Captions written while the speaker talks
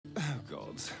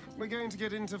gods. We're going to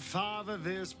get into father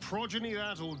this, progeny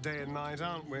that all day and night,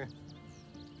 aren't we?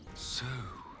 So,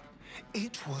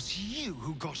 it was you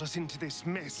who got us into this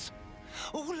mess.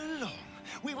 All along,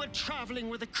 we were traveling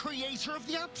with the creator of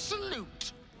the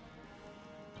Absolute.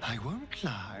 I won't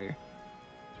lie.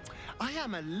 I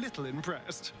am a little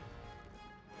impressed.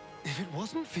 If it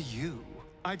wasn't for you,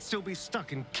 I'd still be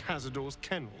stuck in Cazador's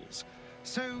kennels.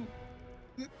 So,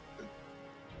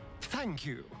 thank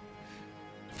you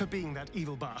for being that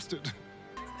evil bastard.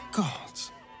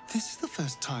 Gods, this is the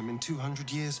first time in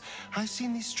 200 years I've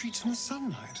seen these streets in the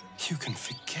sunlight. You can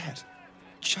forget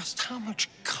just how much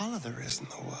color there is in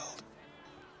the world.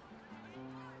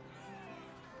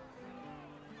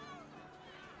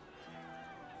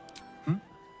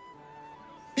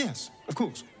 Yes, of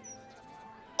course.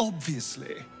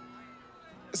 Obviously.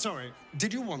 Sorry,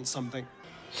 did you want something?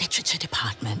 Literature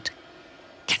department.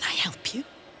 Can I help you?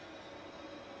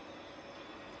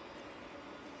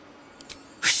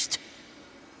 Shh.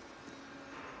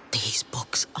 These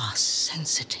books are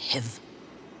sensitive.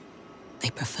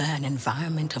 They prefer an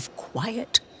environment of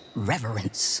quiet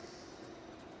reverence.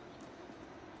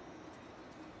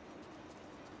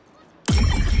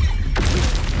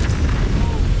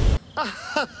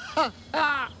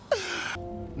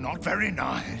 Not very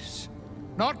nice.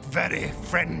 Not very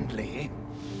friendly.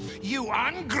 You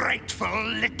ungrateful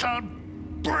little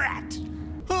brat!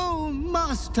 Oh,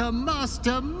 master,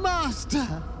 master,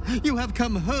 master! You have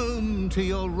come home to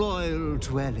your royal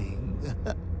dwelling.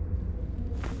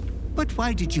 But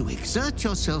why did you exert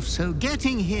yourself so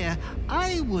getting here?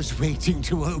 I was waiting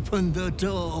to open the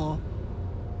door.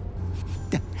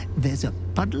 There's a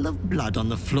puddle of blood on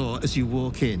the floor as you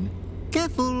walk in.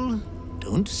 Careful,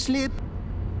 don't slip.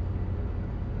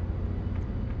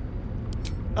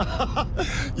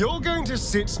 You're going to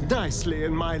sit nicely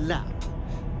in my lap,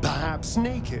 perhaps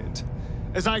naked,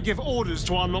 as I give orders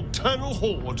to our nocturnal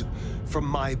horde from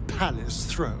my palace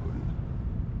throne.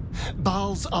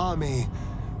 Baal's army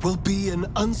will be an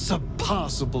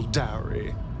unsurpassable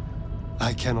dowry.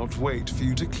 I cannot wait for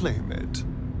you to claim it.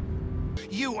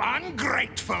 You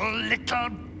ungrateful little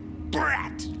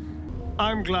brat!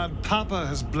 I'm glad Papa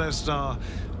has blessed our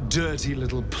dirty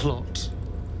little plot.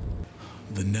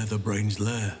 The Netherbrain's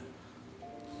lair.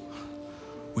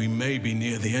 We may be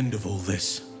near the end of all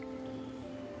this.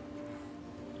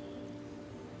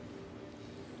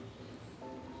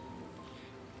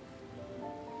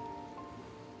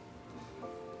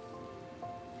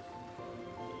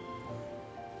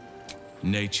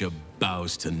 Nature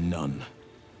bows to none.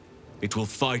 It will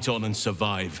fight on and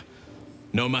survive,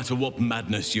 no matter what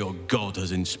madness your god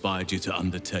has inspired you to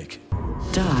undertake.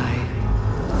 Die.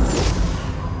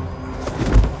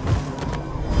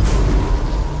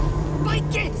 My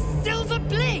gift, Silver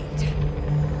Blade!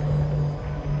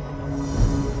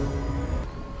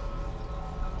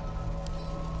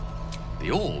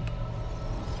 The orb?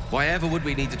 Why ever would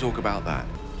we need to talk about that?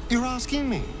 You're asking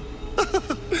me?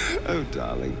 Oh,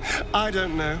 darling, I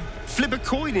don't know. Flip a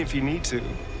coin if you need to.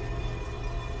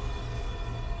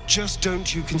 Just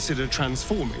don't you consider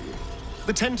transforming.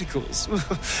 The tentacles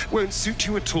won't suit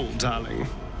you at all, darling.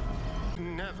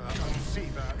 Never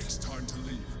unsee that. It's time to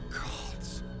leave.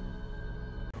 Gods.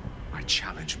 I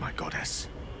challenged my goddess.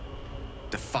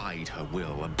 Defied her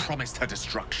will and promised her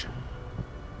destruction.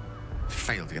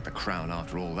 Failed to get the crown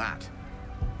after all that.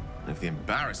 And if the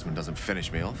embarrassment doesn't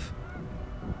finish me off,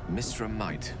 Mistra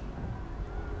might.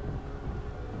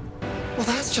 Well,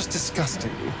 that's just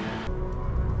disgusting.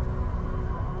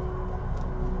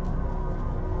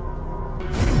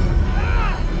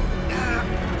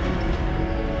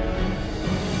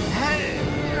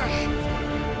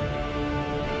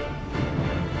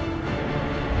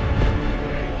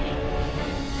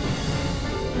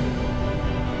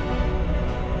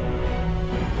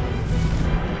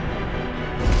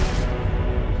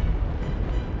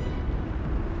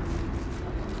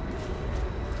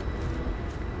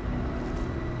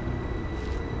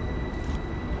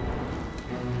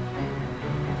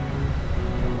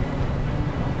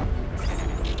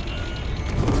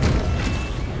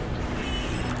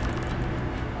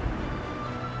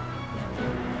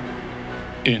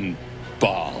 In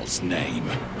Baal's name.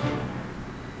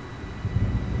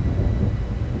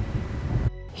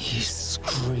 You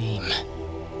scream,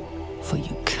 for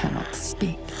you cannot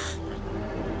speak.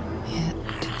 Yet,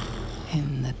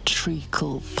 in the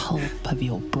treacle pulp of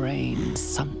your brain,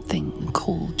 something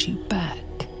called you back.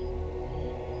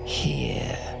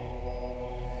 Here.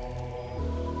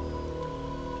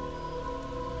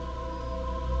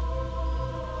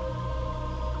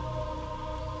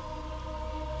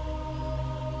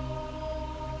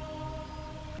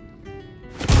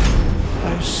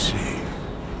 I see.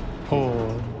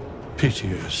 Poor,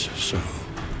 piteous soul.